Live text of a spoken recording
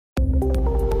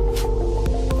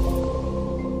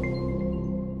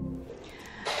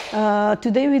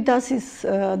Today with us is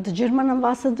the German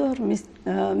ambassador, Miss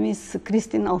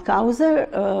Kристине Алтхаузер.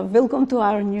 Welcome to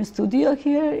our new studio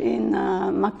here in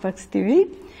Makfax TV.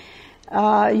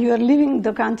 You are leaving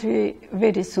the country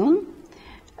very soon.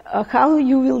 How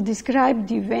you will describe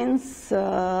the events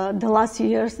the last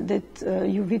years that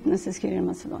you witnessed here in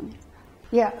Macedonia?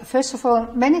 Yeah, first of all,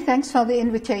 many thanks for the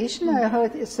invitation. I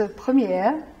heard it's a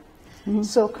premiere.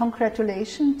 So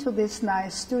congratulations to this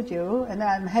nice studio, and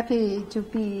I'm happy to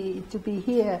be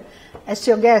here as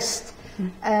your guest.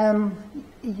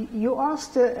 You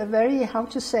asked a very, how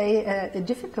to say, a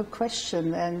difficult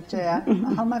question, and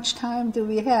how much time do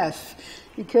we have?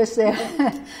 Because there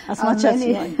are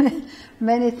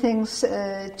many things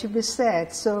to be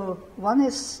said. So one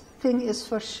thing is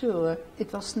for sure,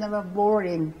 it was never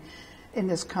boring in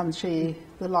this country.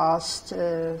 The last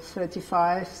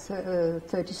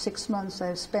 36 months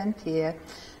I've spent here.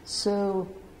 So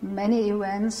many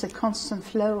events, a constant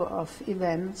flow of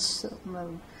events,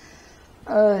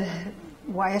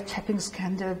 wiretapping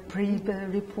scandal,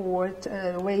 report,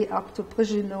 way up to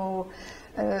Brzezinski,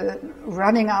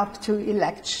 running up to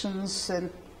elections, and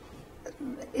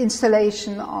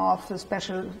installation of a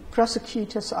special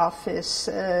prosecutor's office,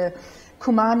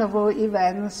 Kumanovo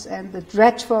events, and the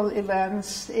dreadful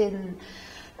events in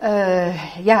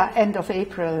end of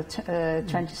April,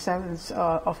 27th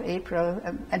of April,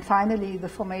 and finally the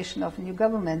formation of a new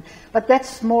government. But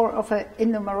that's more of an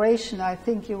enumeration. I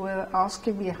think you were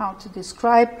asking me how to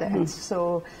describe that.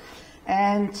 So,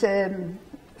 and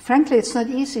frankly, it's not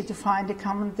easy to find a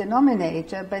common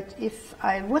denominator, but if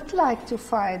I would like to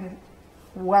find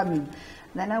one,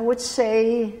 then I would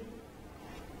say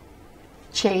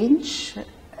change,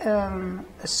 a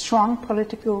strong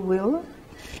political will,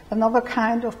 another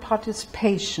kind of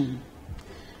participation.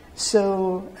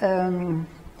 So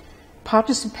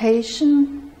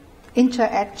participation,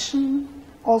 interaction,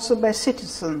 also by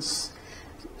citizens.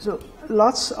 So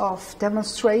lots of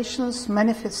demonstrations,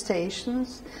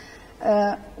 manifestations,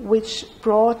 which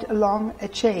brought along a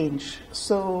change.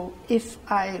 So if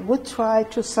I would try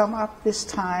to sum up this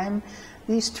time,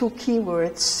 these two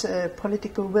keywords,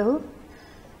 political will,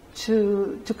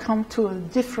 to come to a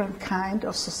different kind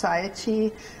of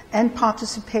society, and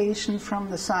participation from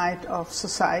the side of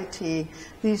society.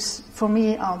 These, for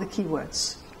me, are the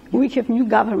keywords. We have new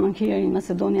government here in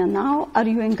Macedonia now. Are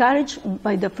you encouraged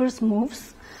by the first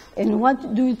moves? And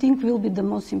what do you think will be the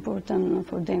most important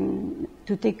for them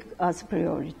to take as a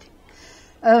priority?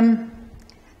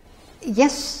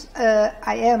 Yes,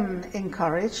 I am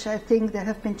encouraged. I think there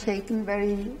have been taken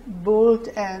very bold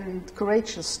and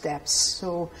courageous steps.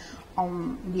 So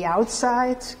on the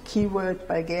outside, keyword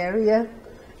Bulgaria,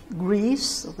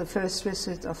 Greece, the first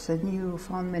visit of the new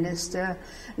foreign minister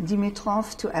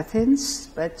Dimitrov to Athens,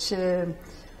 but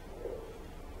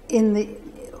in the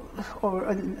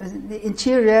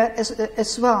interior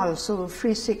as well, so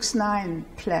 369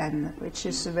 plan, which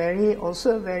is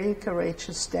also a very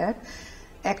courageous step.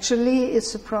 Actually,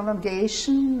 it's a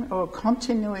prolongation or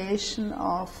continuation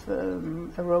of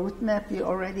a roadmap we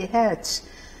already had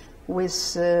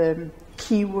with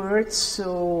keywords,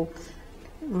 so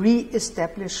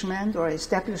re-establishment or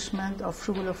establishment of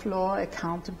rule of law,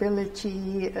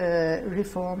 accountability,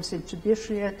 reforms in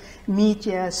judiciary,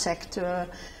 media sector,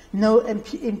 no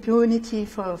impunity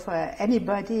for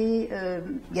anybody.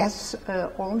 Yes,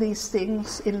 all these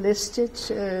things enlisted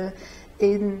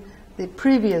in the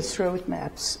previous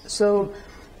roadmaps. So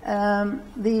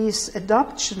this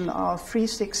adoption of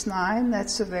 369,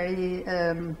 that's a very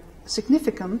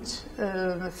significant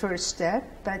first step,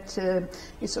 but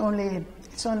it's only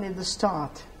the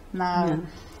start. Now,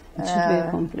 it should be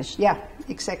accomplished. Yeah,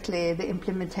 exactly. The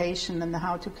implementation and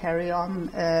how to carry on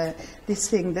this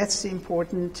thing, that's the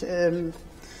important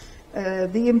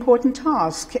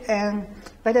task.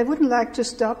 But I wouldn't like to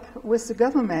stop with the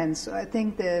government. So I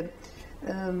think the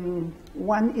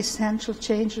one essential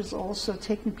change is also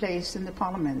taking place in the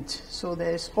parliament. So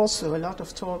there's also a lot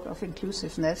of talk of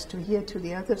inclusiveness, to hear to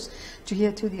the others, to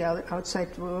hear to the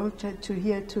outside world, to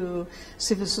hear to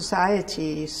civil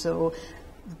society. So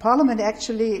the parliament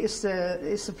actually is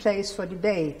a place for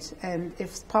debate, and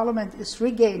if parliament is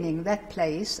regaining that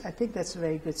place, I think that's a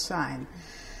very good sign.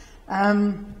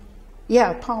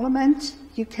 Parliament,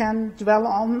 you can dwell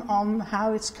on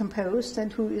how it's composed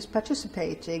and who is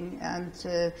participating, and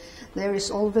there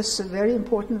is always a very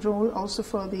important role also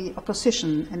for the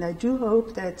opposition, and I do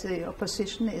hope that the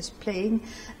opposition is playing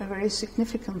a very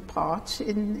significant part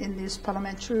in this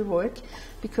parliamentary work,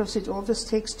 because it always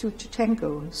takes two to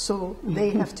tango, so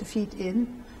they have to feed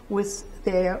in with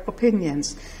their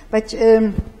opinions. But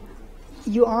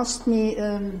you asked me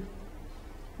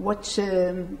what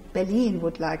Berlin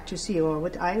would like to see or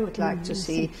what I would like to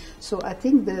see. So I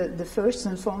think the first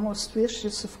and foremost wish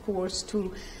is, of course,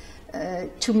 to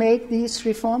make this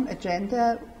reform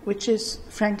agenda, which is,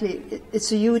 frankly,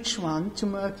 it's a huge one, to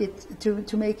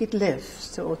make it live,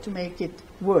 so to make it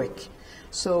work.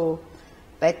 So,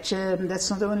 but that's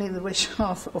not only the wish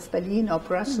of Berlin or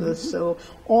Brussels. So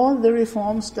all the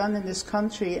reforms done in this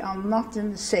country are not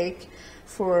in the sake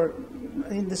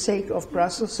of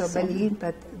Brussels or Berlin,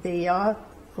 but they are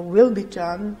or will be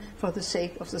done for the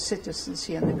sake of the citizens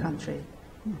here in the country.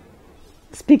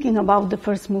 Speaking about the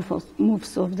first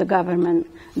moves of the government,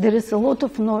 there is a lot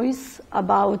of noise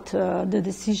about the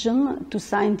decision to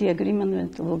sign the agreement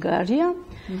with Bulgaria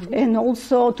and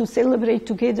also to celebrate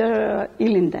together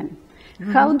Ilinden.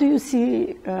 How do you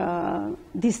see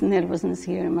this nervousness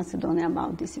here in Macedonia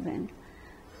about this event?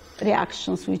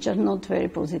 Reactions which are not very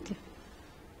positive.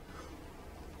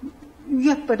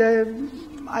 Yeah, but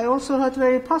I also had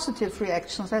very positive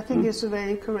reactions. I think it's a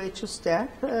very courageous step.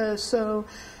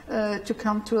 To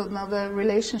come to another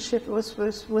relationship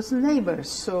with neighbors.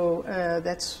 So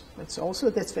that's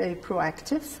very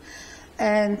proactive.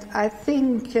 And I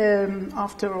think,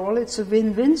 after all, it's a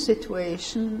win-win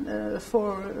situation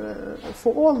for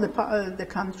all the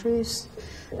countries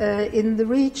in the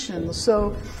region.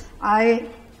 So I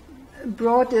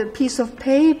brought a piece of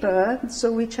paper.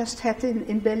 So we just had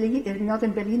in Berlin, not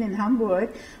in Berlin, in Hamburg,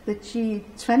 the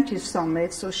G20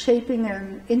 summit. So shaping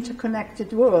an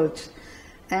interconnected world.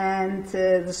 And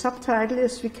the subtitle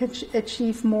is, we can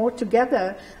achieve more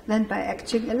together than by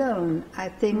acting alone. I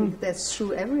think that's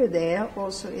true everywhere,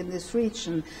 also in this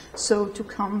region. So to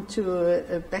come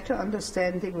to a better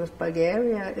understanding with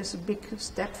Bulgaria is a big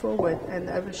step forward. And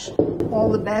I wish all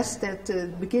the best at the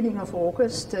beginning of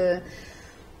August. The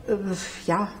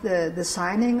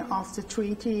signing of the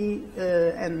treaty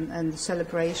and the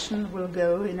celebration will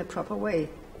go in a proper way.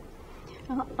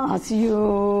 As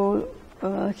you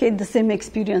had the same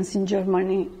experience in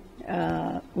Germany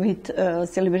with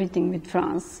celebrating with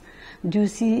France, do you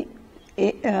see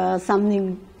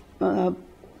something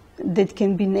that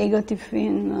can be negative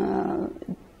in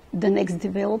the next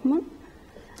development?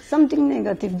 Something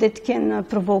negative that can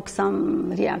provoke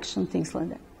some reaction, things like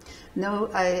that? No,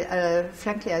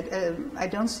 frankly, I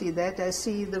don't see that. I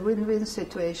see the win-win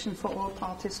situation for all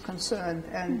parties concerned.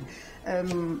 And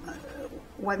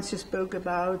once you spoke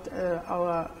about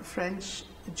our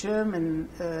French-German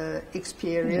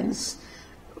experience,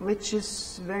 which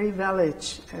is very valid,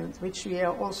 and which we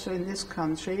are also in this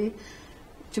country,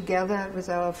 together with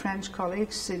our French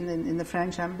colleagues in the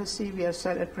French embassy, we are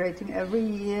celebrating every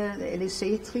year the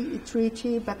Élysée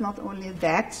Treaty, but not only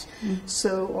that,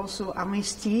 so also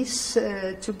armistice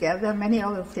together, many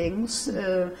other things,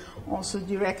 also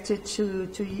directed to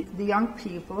the young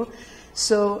people.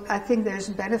 So I think there's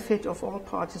a benefit of all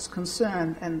parties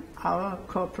concerned, and our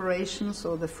cooperation,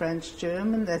 so the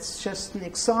French-German, that's just an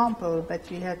example, but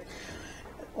we had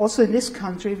also in this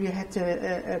country, we had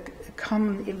a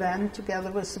common event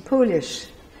together with the Polish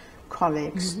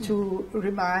colleagues to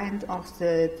remind of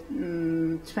the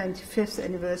 25th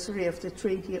anniversary of the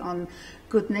Treaty on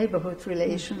Good Neighborhood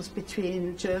Relations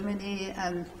between Germany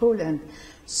and Poland.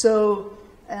 So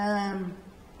a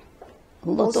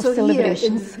lot of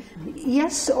celebrations.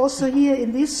 Yes, also here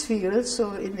in this field,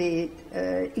 so in the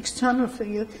external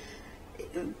field,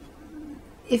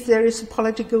 if there is a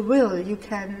political will, you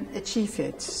can achieve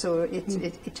it. So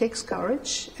it takes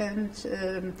courage, and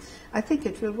I think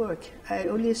it will work. I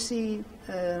only see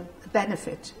a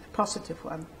benefit, a positive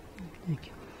one. Thank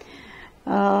you.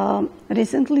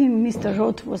 Recently, Mr.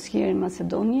 Roth was here in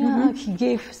Macedonia. He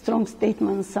gave strong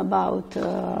statements about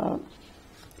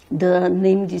the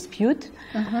name dispute.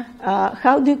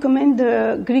 How do you comment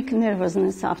the Greek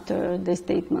nervousness after the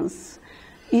statements?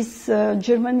 Is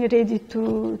Germany ready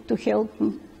to help?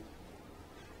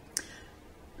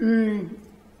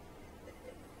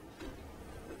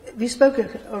 We spoke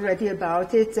already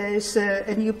about it. There is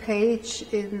a new page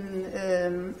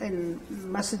in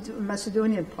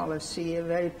Macedonian policy, a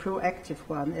very proactive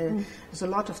one. There's a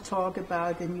lot of talk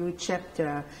about a new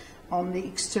chapter on the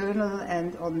external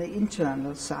and on the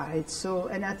internal side. So,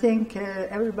 and I think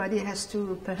everybody has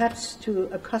to perhaps to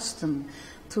accustom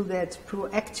to that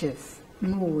proactive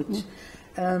mood.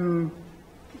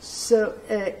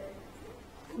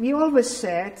 We always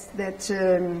said that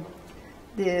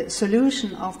the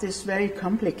solution of this very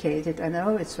complicated, I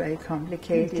know it's very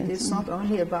complicated, it's not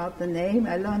only about the name.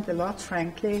 I learned a lot,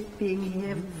 frankly, being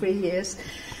here for 3 years.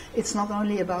 It's not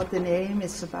only about the name,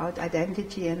 it's about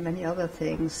identity and many other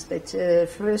things. But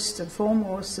first and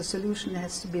foremost, the solution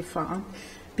has to be found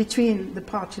between the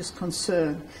parties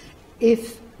concerned.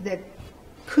 If the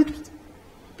could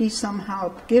be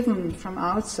somehow given from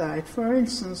outside, for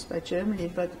instance by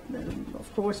Germany, but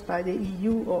of course by the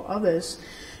EU or others,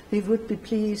 we would be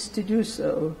pleased to do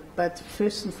so. But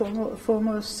first and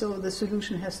foremost, so the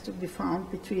solution has to be found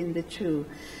between the two.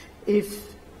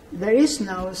 If there is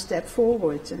now a step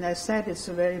forward, and I said it's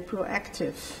a very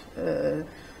proactive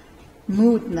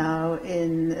mood now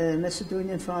in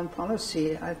Macedonian foreign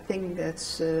policy, I think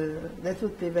that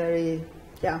would be very,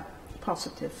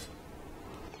 positive.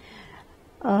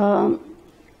 1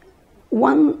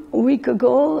 week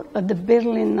ago, the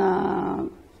Berlin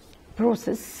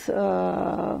process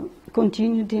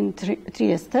continued in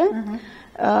Trieste.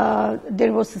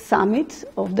 There was a summit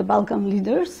of the Balkan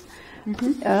leaders.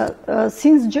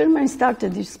 Since Germany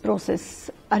started this process,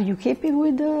 are you happy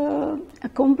with the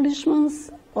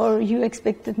accomplishments, or you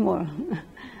expected more?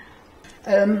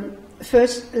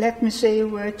 First, let me say a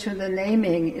word to the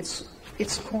naming.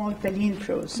 It's called Berlin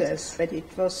process, but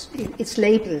it's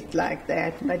labeled like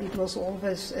that, but it was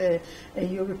always a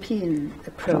European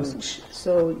approach.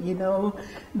 So,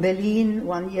 Berlin,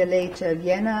 1 year later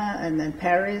Vienna, and then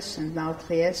Paris, and now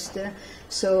Trieste.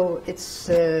 So it's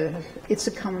a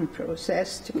common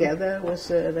process together with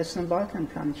the Western Balkan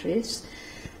countries.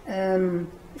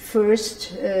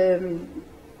 First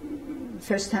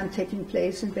time taking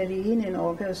place in Berlin in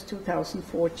August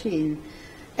 2014.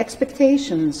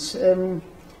 Expectations.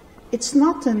 It's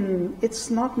not an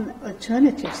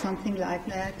alternative, something like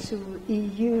that, to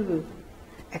EU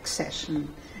accession.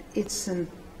 It's a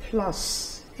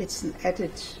plus. It's an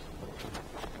added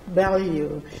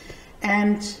value,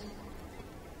 and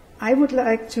I would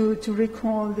like to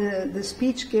recall the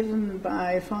speech given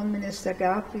by Foreign Minister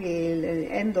Gabriel at the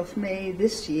end of May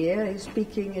this year. He's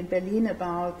speaking in Berlin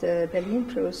about the Berlin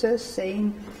process,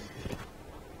 saying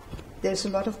there's a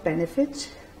lot of benefit,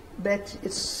 but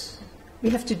we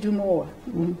have to do more.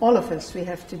 All of us, we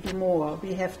have to do more.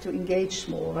 We have to engage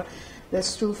more.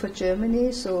 That's true for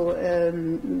Germany. So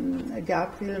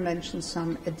Gabriel mentioned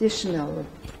some additional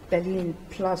Berlin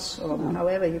Plus, or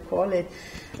however you call it,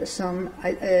 some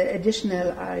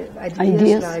additional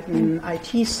ideas like an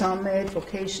IT summit,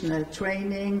 vocational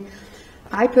training.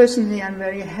 I personally am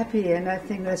very happy, and I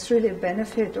think that's really a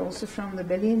benefit also from the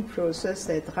Berlin process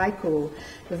that RICO,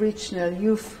 the Regional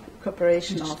Youth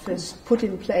Cooperation Office, put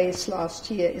in place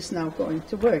last year, is now going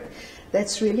to work.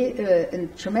 That's really a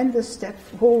tremendous step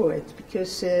forward,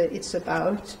 because it's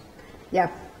about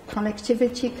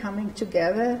connectivity, coming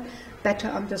together, better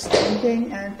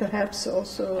understanding, and perhaps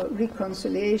also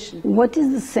reconciliation. What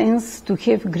is the sense to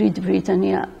have Great Britain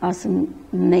as a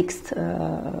next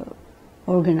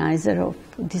organizer of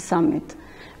the summit?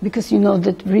 Because you know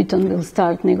that Britain will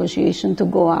start negotiation to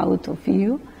go out of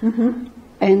EU.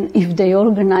 And if they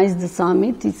organize the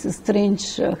summit, it's a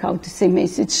strange,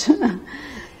 message.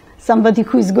 Somebody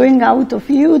who is going out of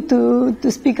EU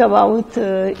to speak about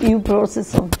EU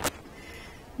process of...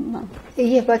 No.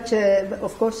 Yeah, but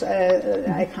of course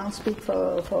I can't speak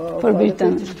for the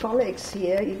British colleagues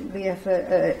here. We have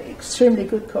extremely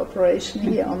good cooperation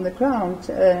here on the ground,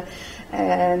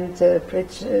 and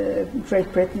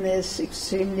Great Britain is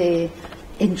extremely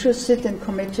interested and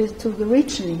committed to the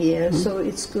region here, so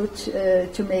it's good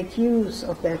to make use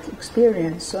of that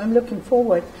experience. So I'm looking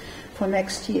forward for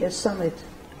next year's summit.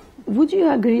 Would you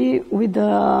agree with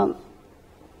the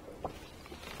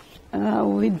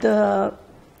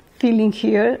feeling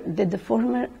here that the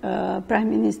former Prime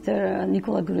Minister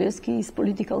Nikola Gruevski's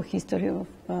political history of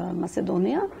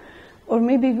Macedonia, or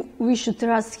maybe we should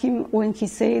trust him when he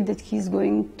said that he's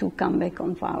going to come back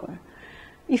on power?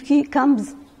 If he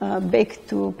comes back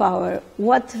to power,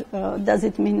 what does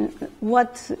it mean?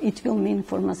 What it will mean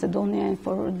for Macedonia and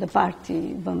for the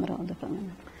party VMRO?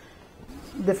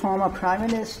 The former Prime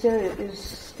Minister is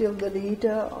still the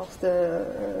leader of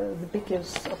the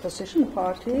biggest opposition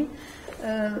party.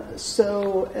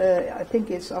 So I think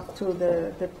it's up to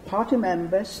the party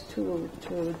members to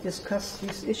discuss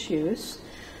these issues.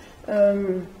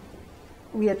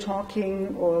 We are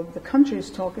talking, or the country is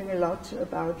talking a lot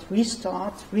about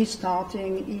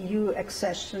restarting EU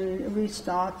accession,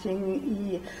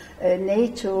 restarting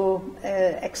NATO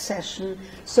accession.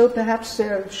 So perhaps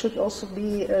there should also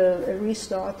be a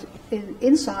restart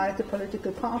inside the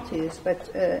political parties. But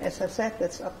as I said,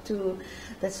 that's up to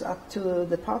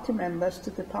the party members,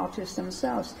 to the parties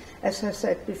themselves. As I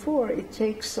said before, it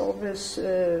takes always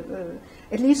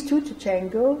at least two to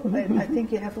tango. I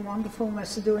think you have a wonderful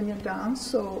Macedonian dance,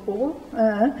 so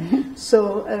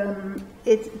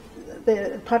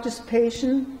the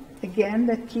participation, again,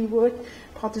 that keyword,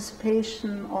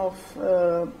 participation of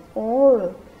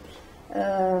all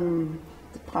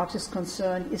the parties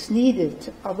concerned is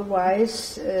needed.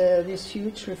 Otherwise, this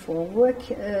huge reform work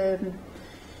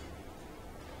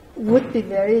would be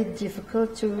very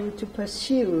difficult to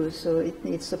pursue. So it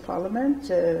needs the parliament,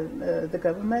 the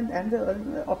government and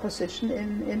the opposition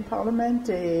in parliament,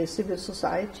 the civil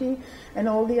society and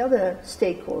all the other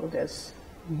stakeholders.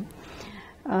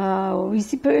 We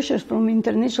see pressures from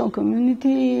international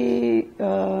community,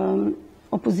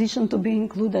 opposition to be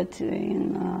included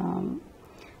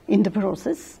in the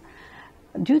process.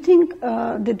 Do you think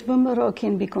that VMRO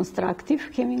can be constructive,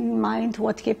 having in mind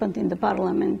what happened in the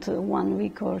parliament 1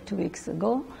 week or 2 weeks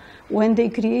ago, when they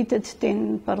created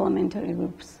 10 parliamentary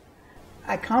groups?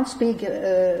 I can't speak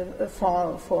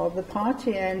for the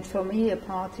party, and for me a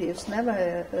party is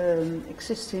never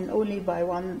existing only by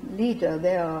one leader.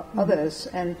 There are others,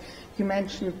 and you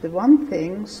mentioned the one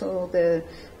thing, so the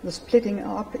splitting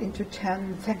up into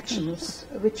 10 factions,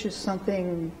 which is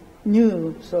something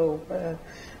new, so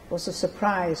was a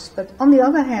surprise. But on the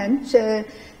other hand,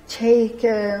 take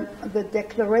the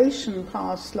declaration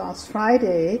passed last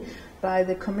Friday by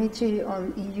the Committee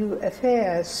on EU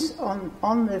Affairs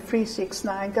on the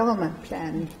 369 government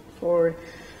plan for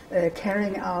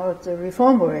carrying out the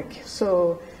reform work.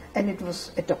 So, and it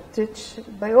was adopted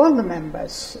by all the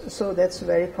members. So that's a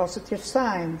very positive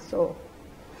sign. So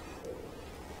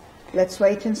let's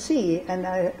wait and see. And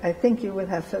I think you will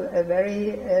have a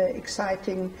very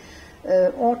exciting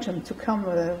autumn to come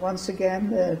once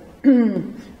again,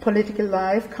 political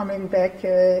life coming back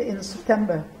in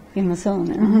September. In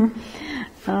Macedonia.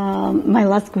 My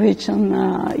last question,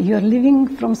 you're living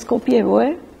from Skopje,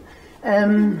 where?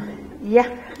 Yeah,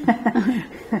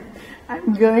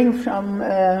 I'm going from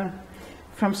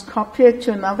Skopje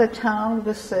to another town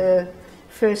with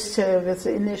first with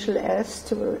the initial S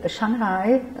to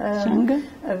Shanghai,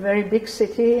 a very big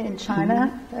city in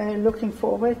China. Looking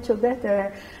forward to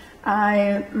that.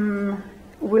 I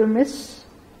will miss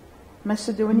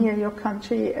Macedonia, your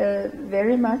country,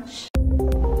 very much.